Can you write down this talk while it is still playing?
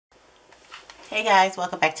Hey guys,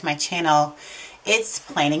 welcome back to my channel. It's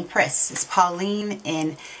Planning Press. It's Pauline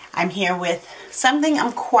and I'm here with something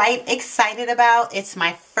I'm quite excited about. It's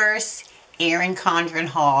my first Erin Condren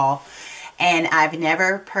haul and I've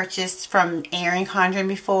never purchased from Erin Condren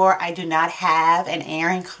before. I do not have an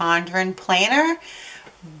Erin Condren planner,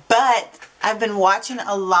 but I've been watching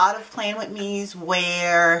a lot of Plan With Me's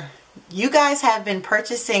where you guys have been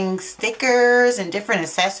purchasing stickers and different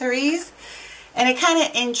accessories. And it kind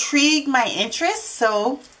of intrigued my interest,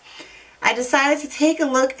 so I decided to take a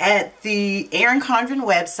look at the Erin Condren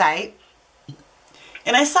website.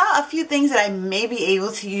 And I saw a few things that I may be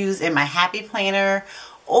able to use in my Happy Planner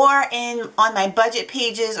or on my budget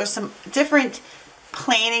pages or some different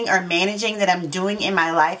planning or managing that I'm doing in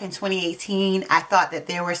my life in 2018. I thought that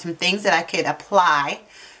there were some things that I could apply.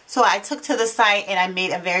 So I took to the site and I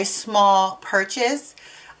made a very small purchase.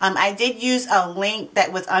 I did use a link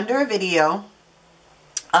that was under a video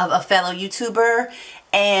of a fellow YouTuber,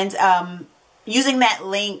 and using that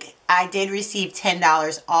link I did receive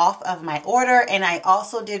 $10 off of my order, and I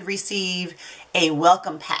also did receive a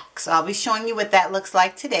welcome pack. So I'll be showing you what that looks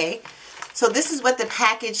like today. So this is what the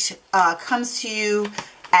package comes to you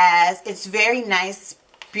as. It's very nice,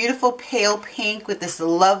 beautiful pale pink with this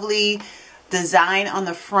lovely design on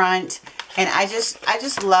the front, and I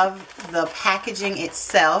just love the packaging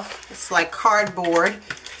itself. It's like cardboard.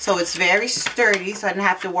 So it's very sturdy, so I didn't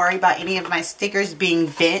have to worry about any of my stickers being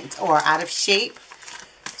bent or out of shape.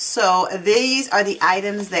 So these are the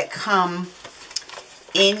items that come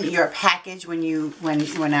in your package when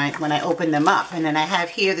I open them up. And then I have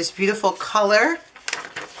here this beautiful color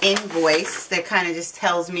invoice that kind of just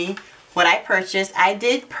tells me what I purchased. I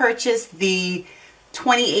did purchase the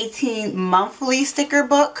 2018 monthly sticker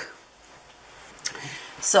book.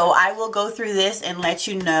 So I will go through this and let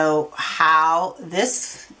you know how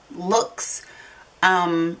this looks.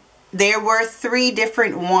 There were 3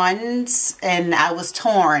 different ones and I was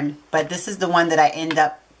torn, but this is the one that I end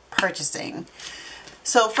up purchasing.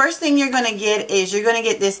 So first thing you're going to get is you're going to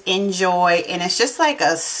get this Enjoy, and it's just like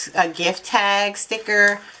a gift tag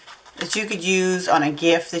sticker that you could use on a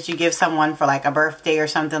gift that you give someone for like a birthday or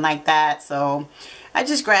something like that. So I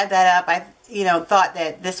just grabbed that up. I thought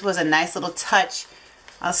that this was a nice little touch.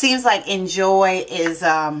 Seems like enjoy is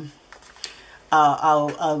a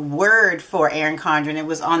word for Erin Condren. It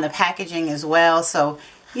was on the packaging as well. So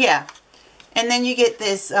yeah. And then you get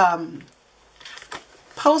this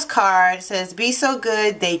postcard. It says, "Be so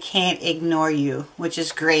good they can't ignore you," which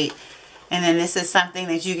is great. And then this is something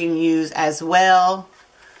that you can use as well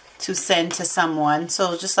to send to someone.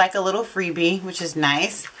 So just like a little freebie, which is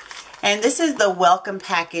nice. And this is the welcome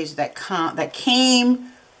package that came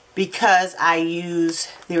because I used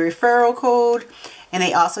the referral code, and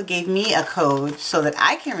they also gave me a code so that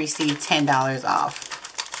I can receive $10 off.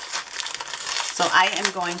 So I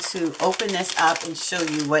am going to open this up and show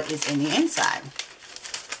you what is in the inside.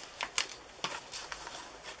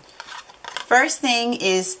 First thing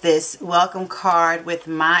is this welcome card with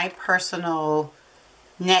my personal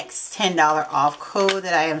next $10 off code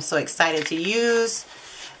that I am so excited to use.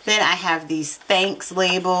 Then I have these thanks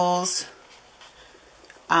labels,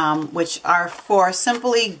 which are for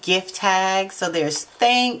simply gift tags. So there's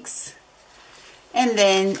thanks, and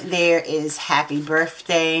then there is happy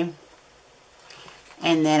birthday,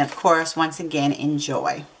 and then of course once again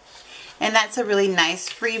enjoy. And that's a really nice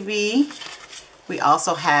freebie. We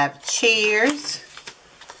also have cheers,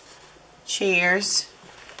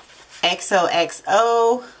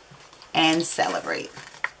 XOXO, and celebrate.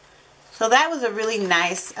 So that was a really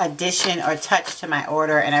nice addition or touch to my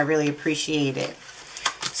order, and I really appreciate it.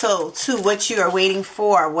 So to what you are waiting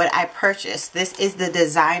for, what I purchased. This is the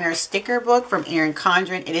designer sticker book from Erin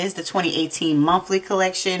Condren. It is the 2018 monthly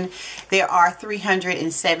collection. There are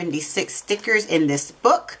 376 stickers in this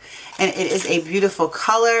book, and it is a beautiful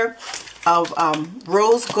color of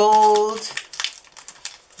rose gold,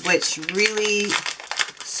 which really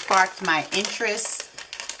sparked my interest.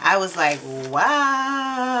 I was like,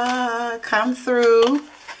 wow, come through.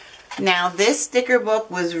 Now this sticker book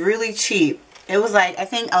was really cheap. It was like, I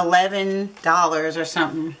think $11 or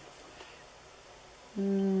something.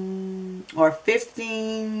 Or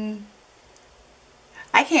 $15.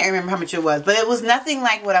 I can't remember how much it was, but it was nothing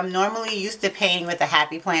like what I'm normally used to paying with a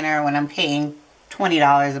Happy Planner when I'm paying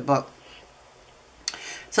 $20 a book.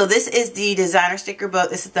 So this is the designer sticker book.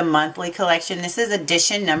 This is the monthly collection. This is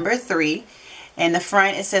edition number 3. In the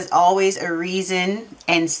front it says always a reason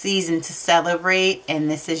and season to celebrate, and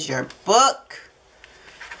this is your book.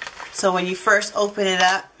 So when you first open it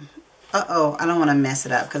up, Uh-oh, I don't want to mess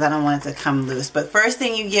it up because I don't want it to come loose. But first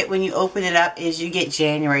thing you get when you open it up is you get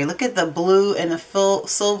January. Look at the blue and the full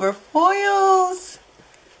silver foils.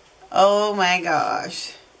 Oh my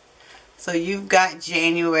gosh. So you've got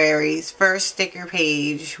January's first sticker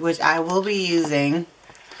page, which I will be using.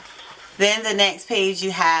 Then the next page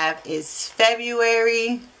you have is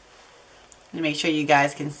February. Let me make sure you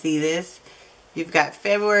guys can see this. You've got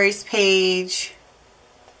February's page.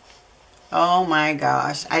 Oh my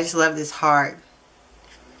gosh, I just love this heart.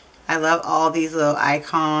 I love all these little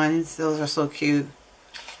icons. Those are so cute.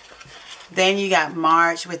 Then you got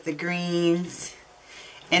March with the greens.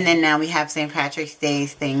 And then now we have St. Patrick's Day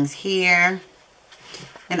things here.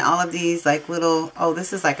 And all of these like little, oh,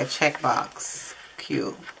 this is like a checkbox.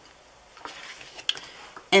 Cute.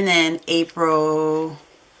 And then April.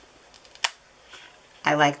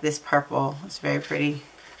 I like this purple. It's very pretty.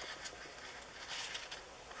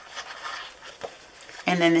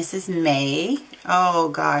 And then this is May. Oh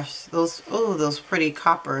gosh, those pretty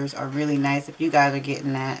coppers are really nice if you guys are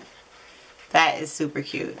getting that. That is super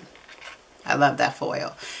cute. I love that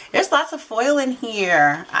foil. There's lots of foil in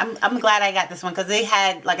here. I'm glad I got this one because they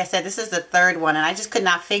had, like I said, this is the third one and I just could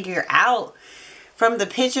not figure out from the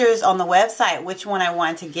pictures on the website which one I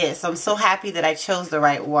wanted to get. So I'm so happy that I chose the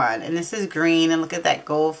right one. And this is green and look at that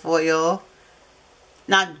gold foil.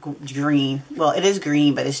 Not green. Well, it is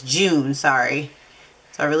green, but it's June, sorry.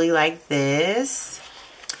 So I really like this.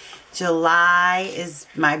 July is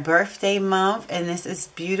my birthday month and this is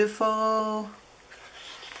beautiful.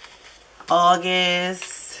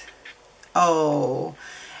 August. Oh.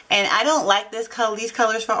 And I don't like these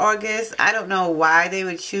colors for August. I don't know why they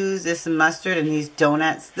would choose this mustard and these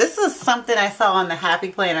donuts. This is something I saw on the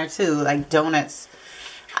Happy Planner too, like donuts.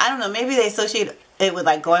 I don't know, maybe they associate it with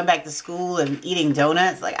like going back to school and eating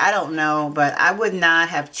donuts. Like, I don't know, but I would not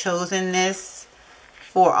have chosen this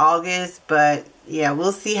for August, but yeah,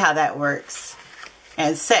 we'll see how that works.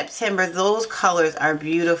 And September, those colors are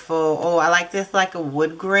beautiful. Oh, I like this like a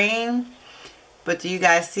wood grain. But do you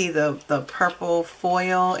guys see the purple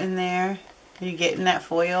foil in there? Are you getting that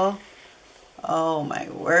foil? Oh my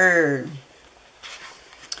word.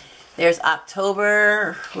 There's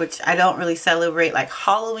October, which I don't really celebrate like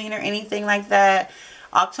Halloween or anything like that.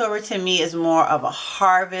 October to me is more of a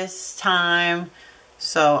harvest time.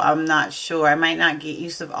 So I'm not sure. I might not get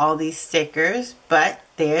use of all these stickers, but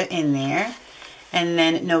they're in there. And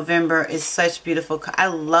then November is such beautiful. I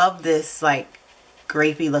love this like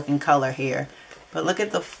grapey looking color here. But look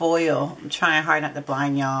at the foil. I'm trying hard not to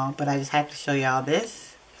blind y'all, but I just have to show y'all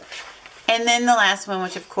this. And then the last one,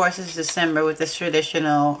 which of course is December with this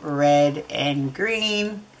traditional red and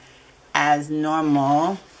green as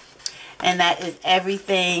normal. And that is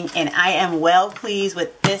everything. And I am well pleased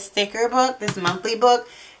with this sticker book, this monthly book.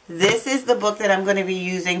 This is the book that I'm going to be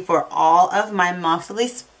using for all of my monthly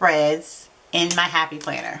spreads in my Happy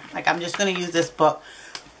Planner. Like, I'm just going to use this book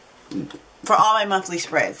for all my monthly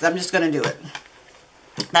spreads. I'm just going to do it.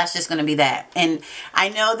 That's just going to be that. And I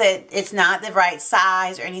know that it's not the right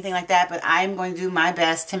size or anything like that, but I'm going to do my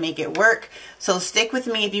best to make it work. So stick with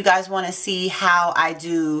me if you guys want to see how I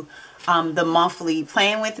do the monthly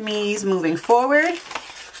Plan With Me's moving forward,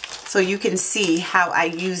 so you can see how I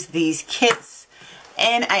use these kits.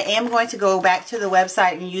 And I am going to go back to the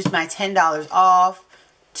website and use my $10 off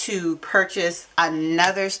to purchase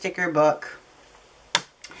another sticker book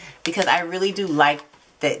because I really do like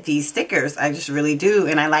these stickers. I just really do,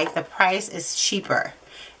 and I like the price is cheaper.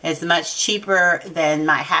 It's much cheaper than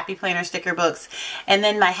my Happy Planner sticker books. And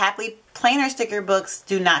then my Happy Planner sticker books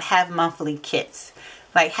do not have monthly kits.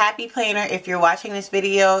 Like Happy Planner, if you're watching this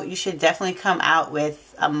video, you should definitely come out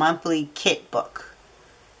with a monthly kit book.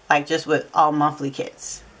 Like just with all monthly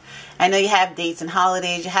kits. I know you have dates and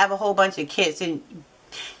holidays. You have a whole bunch of kits. And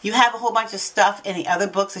you have a whole bunch of stuff in the other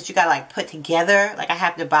books that you got to like put together. Like I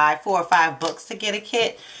have to buy 4 or 5 books to get a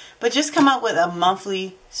kit. But just come up with a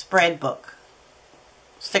monthly spread book.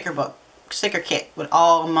 Sticker book. Sticker kit with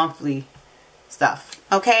all monthly stuff.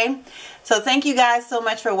 Okay? So thank you guys so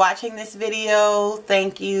much for watching this video.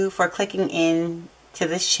 Thank you for clicking in to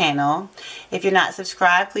this channel. If you're not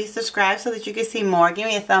subscribed, please subscribe so that you can see more. Give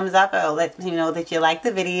me a thumbs up. It'll let me know that you like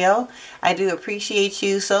the video. I do appreciate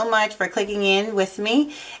you so much for clicking in with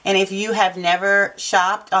me. And if you have never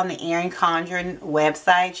shopped on the Erin Condren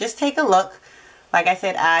website, just take a look. Like I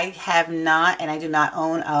said, I have not, and I do not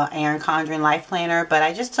own a Erin Condren Life Planner, but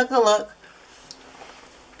I just took a look.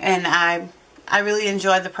 And I really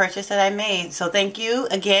enjoyed the purchase that I made. So thank you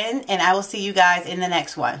again, and I will see you guys in the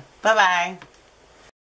next one. Bye-bye.